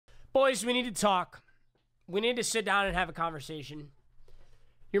Boys, we need to talk. We need to sit down and have a conversation.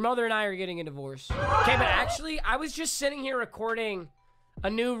 Your mother and I are getting a divorce. Okay, but actually, I was just sitting here recording a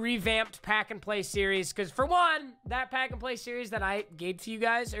new revamped pack and play series. Because for one, that pack and play series that I gave to you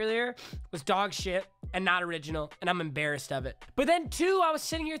guys earlier was dog shit and not original. And I'm embarrassed of it. But then two, I was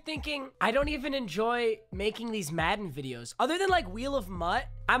sitting here thinking, I don't even enjoy making these Madden videos. Other than like Wheel of MUT,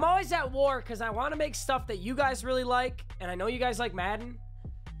 I'm always at war because I want to make stuff that you guys really like. And I know you guys like Madden.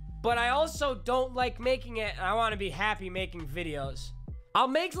 But I also don't like making it. And I want to be happy making videos. I'll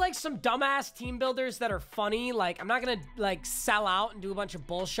make like some dumbass team builders that are funny. Like, I'm not gonna like sell out and do a bunch of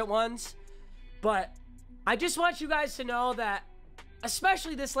bullshit ones. But I just want you guys to know that,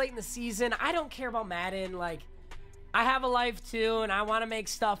 especially this late in the season, I don't care about Madden. Like, I have a life too, and I want to make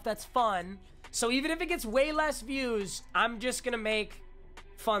stuff that's fun. So even if it gets way less views, I'm just gonna make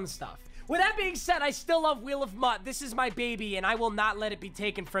fun stuff. With that being said, I still love Wheel of MUT. This is my baby, and I will not let it be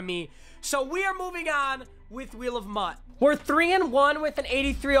taken from me. So we are moving on with Wheel of MUT. We're 3-1 with an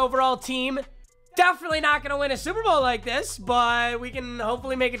 83 overall team. Definitely not going to win a Super Bowl like this, but we can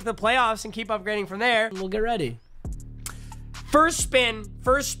hopefully make it to the playoffs and keep upgrading from there. We'll get ready. First spin.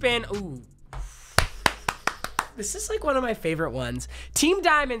 Ooh. This is like one of my favorite ones. Team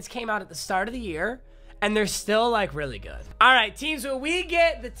Diamonds came out at the start of the year, and they're still like really good. All right, teams, will we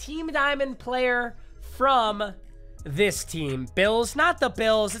get the Team Diamond player from this team? Bills? Not the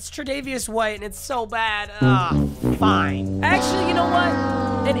Bills. It's Tre'Davious White, and it's so bad. Fine. Actually, you know what?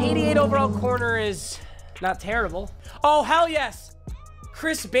 An 88 overall corner is not terrible. Oh, hell yes.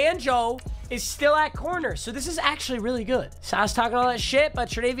 Chris Banjo is still at corner, so this is actually really good. So I was talking all that shit, but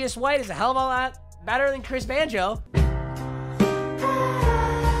Tre'Davious White is a hell of a lot better than Chris Banjo.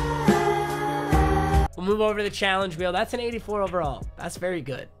 We'll move over to the challenge wheel. That's an 84 overall. That's very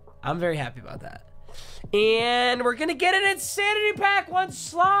good. I'm very happy about that. And we're gonna get an insanity pack, one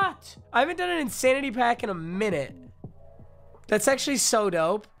slot. I haven't done an insanity pack in a minute. That's actually so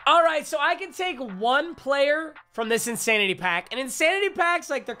dope. All right, so I can take one player from this insanity pack. And insanity packs,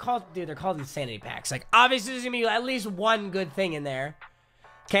 like they're called insanity packs. Like obviously there's gonna be at least one good thing in there.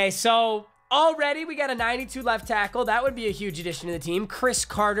 Okay, so already we got a 92 left tackle. That would be a huge addition to the team. Chris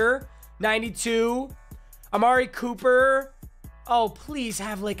Carter, 92. Amari Cooper. Oh, please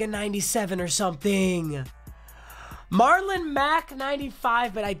have like a 97 or something. Marlon Mack,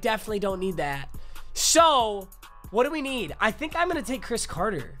 95, but I definitely don't need that. So, what do we need? I think I'm going to take Chris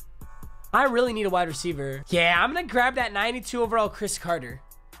Carter. I really need a wide receiver. Yeah, I'm going to grab that 92 overall Chris Carter.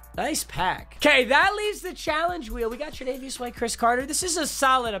 Nice pack. Okay, that leaves the challenge wheel. We got Tre'Davious White, Chris Carter. This is a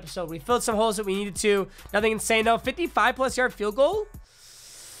solid episode. We filled some holes that we needed to. Nothing insane, though. 55+ yard field goal.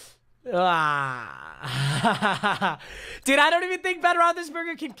 Dude, I don't even think Ben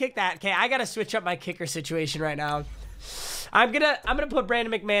Roethlisberger can kick that. Okay, I gotta switch up my kicker situation right now. I'm gonna put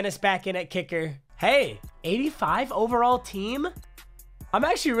Brandon McManus back in at kicker. Hey, 85 overall team. I'm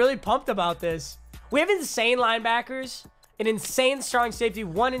actually really pumped about this. We have insane linebackers, an insane strong safety,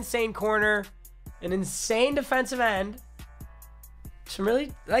 one insane corner, an insane defensive end. Some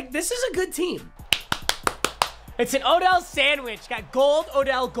really, like, this is a good team. It's an Odell sandwich. Got gold,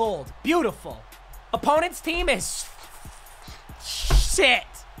 Odell gold. Beautiful. Opponent's team is shit.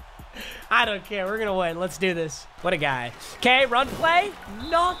 I don't care. We're going to win. Let's do this. What a guy. Okay, run play.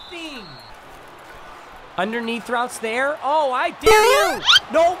 Nothing. Underneath routes there. Oh, I dare you.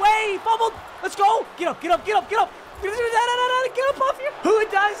 No way. He fumbled. Let's go. Get up, get up, get up, get up. Get up off here. Who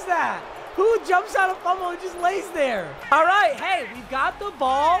does that? Who jumps out of fumble and just lays there? All right. Hey, we got the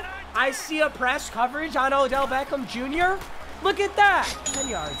ball. I see a press coverage on Odell Beckham Jr. Look at that. 10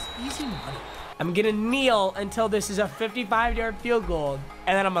 yards. Easy money. I'm going to kneel until this is a 55-yard field goal,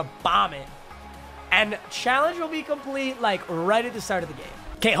 and then I'm going to bomb it. And challenge will be complete, like, right at the start of the game.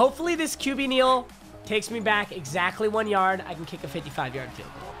 Okay, hopefully this QB kneel takes me back exactly 1 yard. I can kick a 55-yard field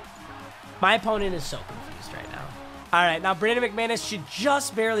goal. My opponent is so confused right now. All right, now Brandon McManus should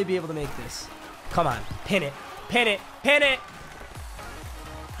just barely be able to make this. Come on. Pin it. Pin it. Pin it.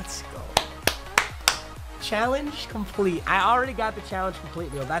 Let's go. Challenge complete. I already got the challenge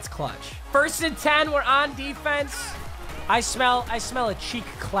complete, Leo. That's clutch. 1st and 10. We're on defense. I smell a cheek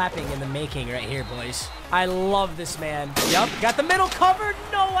clapping in the making right here, boys. I love this man. Yep. Got the middle covered.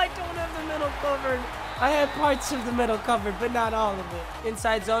 No, I don't have the middle covered. I have parts of the middle covered, but not all of it.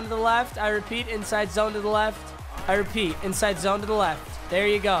 Inside zone to the left. I repeat, inside zone to the left. I repeat, inside zone to the left. There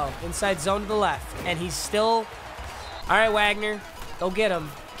you go. Inside zone to the left. And he's still... All right, Wagner. Go get him.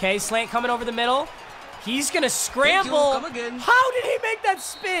 Okay, slant coming over the middle. He's going to scramble. How did he make that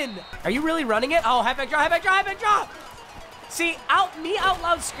spin? Are you really running it? Oh, halfback draw, halfback draw, halfback draw. See, out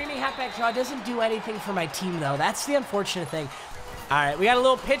loud screaming halfback draw doesn't do anything for my team, though. That's the unfortunate thing. All right, we got a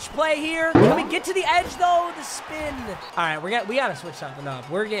little pitch play here. Can we get to the edge, though? The spin. All right, we got to switch something up.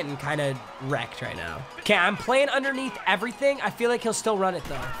 We're getting kind of wrecked right now. Okay, I'm playing underneath everything. I feel like he'll still run it,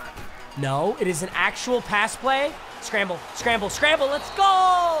 though. No, it is an actual pass play. Scramble, scramble, scramble. Let's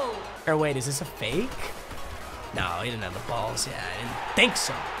go. Or wait, is this a fake? No, he didn't have the balls. Yeah, I didn't think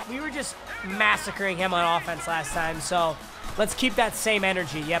so. We were just massacring him on offense last time, so let's keep that same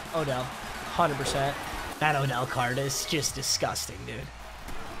energy. Yep, Odell, 100%. That Odell card is just disgusting, dude.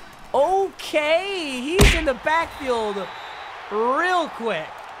 Okay, he's in the backfield real quick.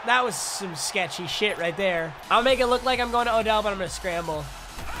 That was some sketchy shit right there. I'll make it look like I'm going to Odell, but I'm going to scramble.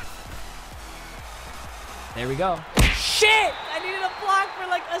 There we go. Shit! I needed a block for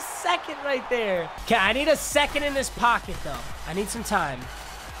like a second right there. Okay, I need a second in this pocket, though. I need some time.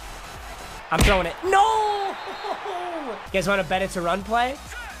 I'm throwing it. No! You guys want to bet it's a run play?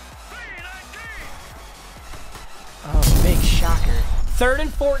 Oh, big shocker. 3rd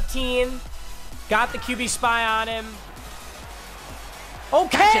and 14. Got the QB spy on him.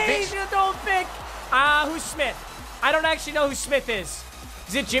 Okay, don't pick. Who's Smith? I don't actually know who Smith is.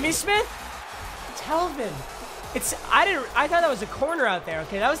 Is it Jimmy Smith? Telvin. I thought that was a corner out there.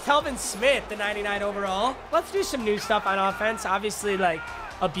 Okay, that was Telvin Smith, the 99 overall. Let's do some new stuff on offense. Obviously, like,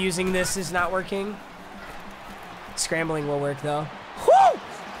 abusing this is not working. Scrambling will work, though. Whoo!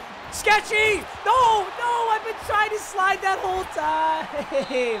 Sketchy! No, I've been trying to slide that whole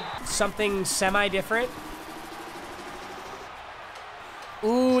time. Something semi-different.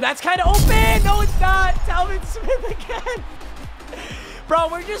 Ooh, that's kind of open. No, it's not. Telvin Smith again. Bro,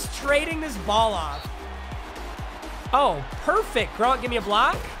 we're just trading this ball off. Oh, perfect. Gronk, give me a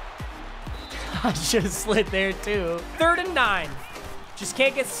block. I should have slid there, too. 3rd and 9. Just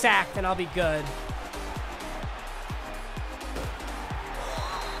can't get sacked, and I'll be good.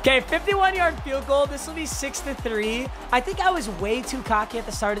 Okay, 51-yard field goal. This will be 6-3. I think I was way too cocky at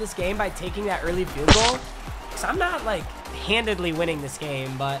the start of this game by taking that early field goal. Because I'm not, like, handedly winning this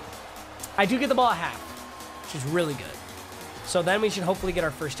game, but I do get the ball at half, which is really good. So then we should hopefully get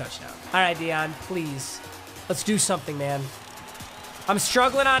our first touchdown. All right, Dion, please. Let's do something, man. I'm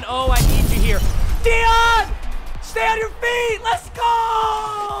struggling on I need you here. Dion! Stay on your feet! Let's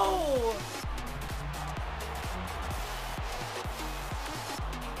go!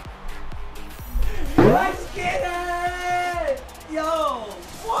 Let's get it! Yo,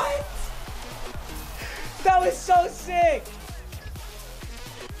 what? That was so sick.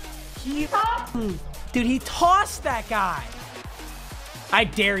 Dude, he tossed that guy. I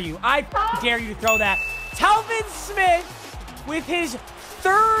dare you. I dare you to throw that. Telvin Smith with his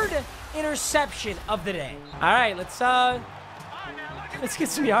 3rd interception of the day. All right, let's get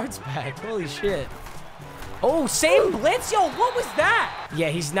some yards back. Holy shit. Oh, same blitz? Yo, what was that? Yeah,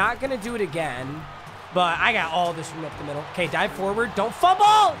 he's not going to do it again, but I got all this room up the middle. Okay, dive forward. Don't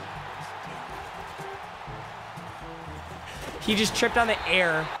fumble. He just tripped on the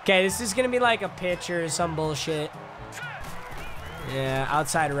air. Okay, this is going to be like a pitch or some bullshit. Yeah,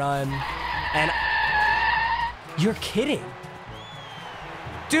 outside run. And you're kidding.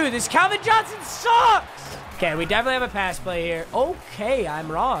 Dude, this Calvin Johnson sucks. Okay, we definitely have a pass play here. Okay,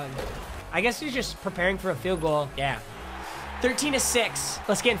 I'm wrong. I guess he's just preparing for a field goal. Yeah. 13-6.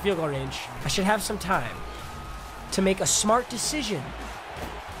 Let's get in field goal range. I should have some time to make a smart decision.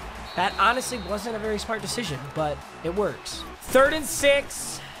 That honestly wasn't a very smart decision, but it works. 3rd and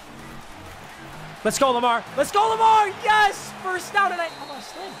 6. Let's go, Lamar. Let's go, Lamar. Yes. First down, and I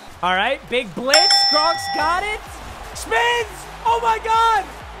almost slid. All right, big blitz. Gronk's got it. Spins. Oh, my God.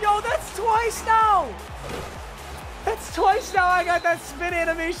 Yo, that's twice now. That's twice now I got that spin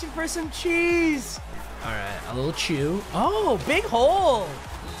animation for some cheese. All right, a little chew. Oh, big hole.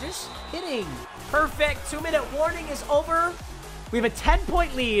 Just kidding. Perfect. 2-minute warning is over. We have a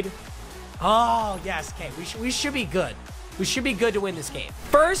 10-point lead. Oh, yes. Okay, we should be good. We should be good to win this game.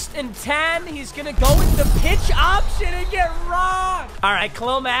 1st and 10. He's going to go with the pitch option and get rocked. All right,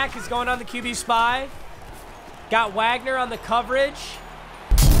 Khalil Mack is going on the QB spy. Got Wagner on the coverage.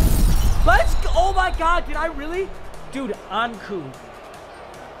 Let's go. Oh, my God. Did I really? Dude, Anku.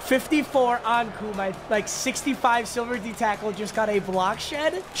 54 Anku. My, like, 65 silver D tackle just got a block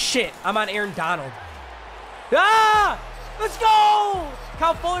shed. Shit, I'm on Aaron Donald. Ah! Let's go!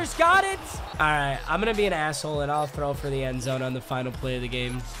 Kyle Fuller's got it. All right, I'm going to be an asshole, and I'll throw for the end zone on the final play of the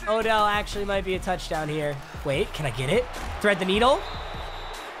game. Odell actually might be a touchdown here. Wait, can I get it? Thread the needle?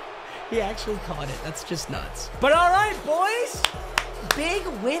 He actually caught it. That's just nuts. But all right, boys. Big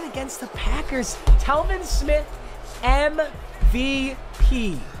win against the Packers. Telvin Smith,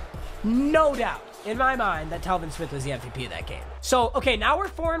 MVP. No doubt in my mind that Telvin Smith was the MVP of that game. So, okay, now we're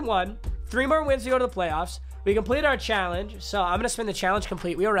 4-1. 3 more wins to go to the playoffs. We completed our challenge, so I'm gonna spin the challenge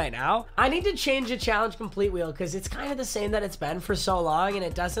complete wheel right now. I need to change the challenge complete wheel because it's kind of the same that it's been for so long, and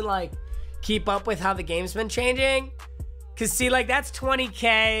it doesn't like keep up with how the game's been changing. Cause see, like that's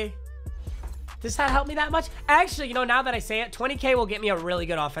 20K. Does that help me that much? Actually, you know, now that I say it, 20K will get me a really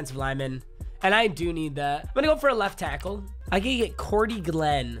good offensive lineman, and I do need that. I'm gonna go for a left tackle. I can get Cordy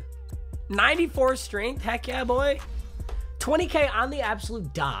Glenn, 94 strength. Heck yeah, boy. 20K on the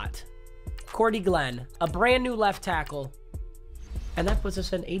absolute dot. Cordy Glenn, a brand new left tackle. And that puts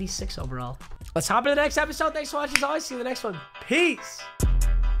us at 86 overall. Let's hop into the next episode. Thanks for watching. As always, see you in the next one. Peace.